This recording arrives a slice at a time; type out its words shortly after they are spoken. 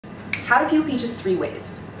how to peel peaches 3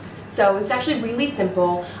 ways. So it's actually really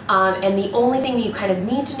simple, and the only thing that you kind of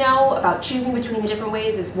need to know about choosing between the different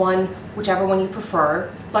ways is one, whichever one you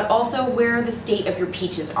prefer, but also where the state of your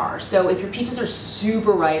peaches are. So if your peaches are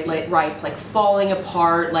super ripe, like falling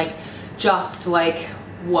apart, like just like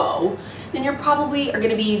whoa, then you're probably are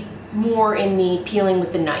going to be more in the peeling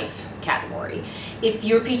with the knife category. If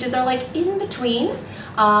your peaches are like in between,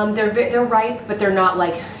 they're ripe, but they're not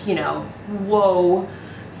like, you know, whoa,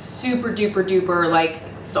 super duper duper like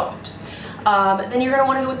soft, then you're going to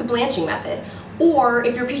want to go with the blanching method. Or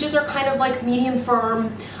if your peaches are kind of like medium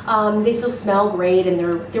firm, they still smell great and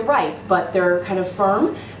they're ripe, but they're kind of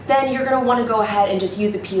firm, then you're going to want to go ahead and just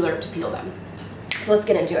use a peeler to peel them. So let's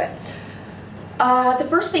get into it. The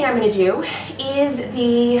first thing I'm going to do is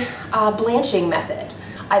the blanching method.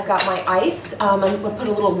 I've got my ice. I'm going to put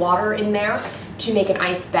a little water in there to make an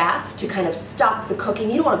ice bath to kind of stop the cooking.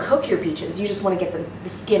 You don't want to cook your peaches, you just want to get the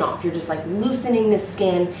skin off. You're just like loosening the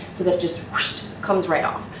skin so that it just whoosh, comes right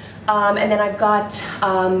off. And then I've got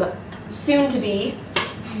soon to be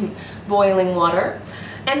boiling water.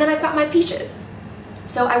 And then I've got my peaches.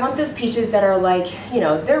 So I want those peaches that are like, you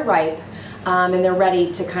know, they're ripe and they're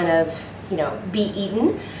ready to kind of, you know, be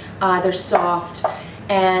eaten. They're soft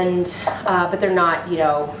and, but they're not, you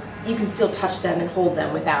know, you can still touch them and hold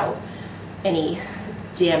them without any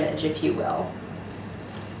damage, if you will.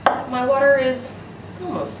 My water is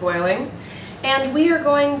almost boiling, and we are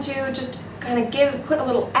going to just kind of put a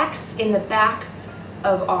little X in the back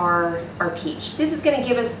of our peach. This is going to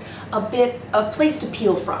give us a place to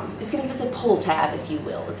peel from. It's going to give us a pull tab, if you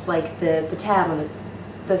will. It's like the tab on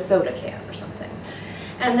the soda can or something.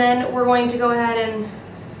 And then we're going to go ahead and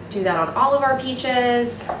do that on all of our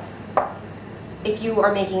peaches. If you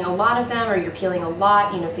are making a lot of them or you're peeling a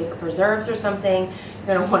lot, you know, say for preserves or something, you're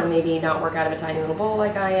going to want to maybe not work out of a tiny little bowl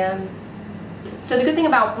like I am. So the good thing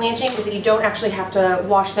about blanching is that you don't actually have to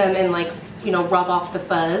wash them and, like, you know, rub off the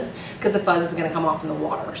fuzz, because the fuzz is going to come off in the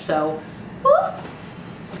water. So, whoop.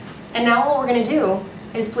 And now what we're going to do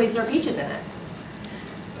is place our peaches in it.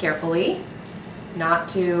 Carefully, not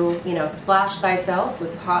to, you know, splash thyself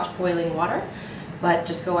with hot boiling water, but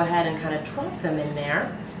just go ahead and kind of drop them in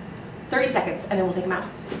there. 30 seconds, and then we'll take them out.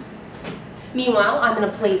 Meanwhile, I'm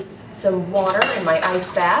going to place some water in my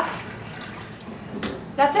ice bath.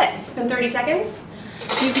 That's it. It's been 30 seconds.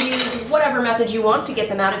 You can use whatever method you want to get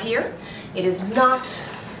them out of here. It is not,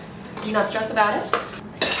 do not stress about it.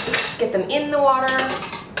 Just get them in the water.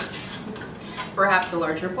 Perhaps a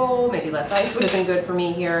larger bowl, maybe less ice would have been good for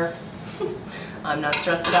me here. I'm not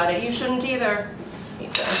stressed about it. You shouldn't either.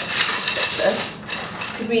 Need to fix this,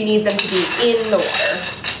 because we need them to be in the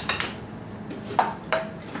water.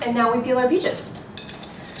 And now we peel our peaches.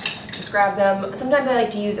 Just grab them. Sometimes I like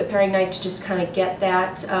to use a paring knife to just kind of get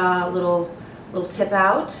that little tip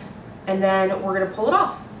out, and then we're going to pull it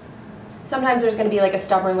off. Sometimes there's going to be like a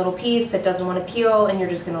stubborn little piece that doesn't want to peel, and you're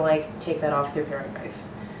just going to like take that off with your paring knife.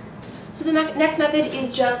 So the next method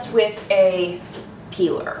is just with a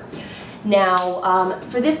peeler. Now,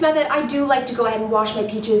 for this method, I do like to go ahead and wash my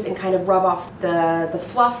peaches and kind of rub off the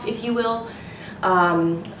fluff, if you will.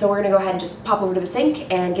 So we're going to go ahead and just pop over to the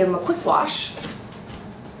sink and give them a quick wash.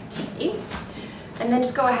 Okay. And then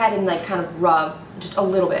just go ahead and like kind of rub just a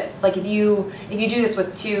little bit. Like if you do this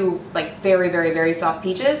with two like very, very, very soft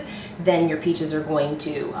peaches, then your peaches are going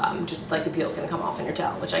to just like the peel's going to come off in your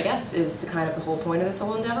towel, which I guess is the kind of the whole point of this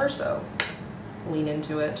whole endeavor, so lean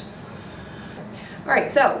into it.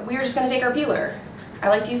 Alright, so we're just going to take our peeler. I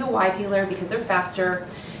like to use a Y peeler because they're faster,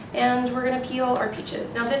 and we're going to peel our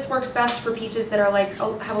peaches. Now this works best for peaches that are like,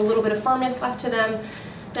 have a little bit of firmness left to them,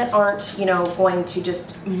 that aren't, you know, going to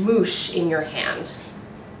just moosh in your hand.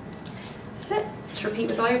 That's it. Just repeat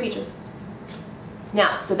with all your peaches.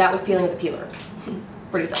 Now, so that was peeling with the peeler.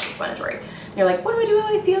 Pretty self-explanatory. You're like, what do I do with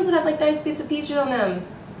all these peels that have like nice bits of peaches on them?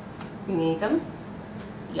 You can eat them.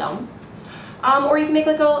 Yum. Or you can make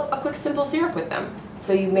like a quick simple syrup with them.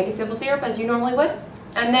 So you make a simple syrup as you normally would,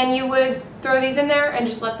 and then you would throw these in there and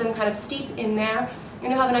just let them kind of steep in there,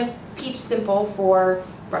 and you'll have a nice peach simple for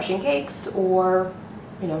brushing cakes or,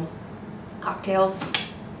 you know, cocktails.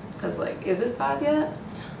 Because like, is it 5 yet?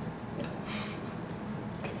 No,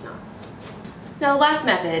 it's not. Now the last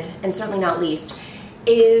method, and certainly not least,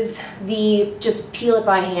 is the just peel it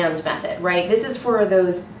by hand method, right? This is for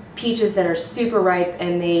those peaches that are super ripe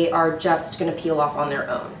and they are just going to peel off on their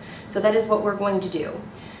own. So that is what we're going to do.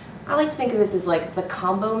 I like to think of this as like the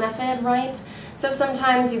combo method, right? So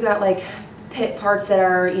sometimes you've got like parts that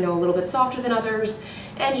are, you know, a little bit softer than others,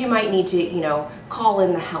 and you might need to, you know, call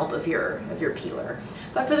in the help of your peeler.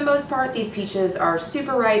 But for the most part, these peaches are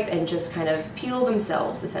super ripe and just kind of peel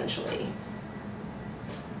themselves, essentially.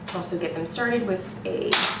 Also get them started with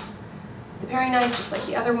the paring knife, just like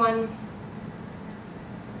the other one.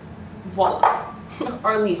 Voila,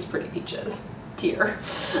 our least pretty peaches. Dear.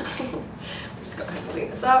 Just go ahead and clean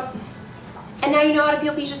this up. And now you know how to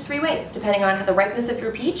peel peaches 3 ways, depending on the ripeness of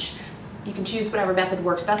your peach. You can choose whatever method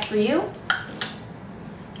works best for you.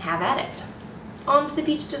 Have at it. On to the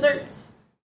peach desserts.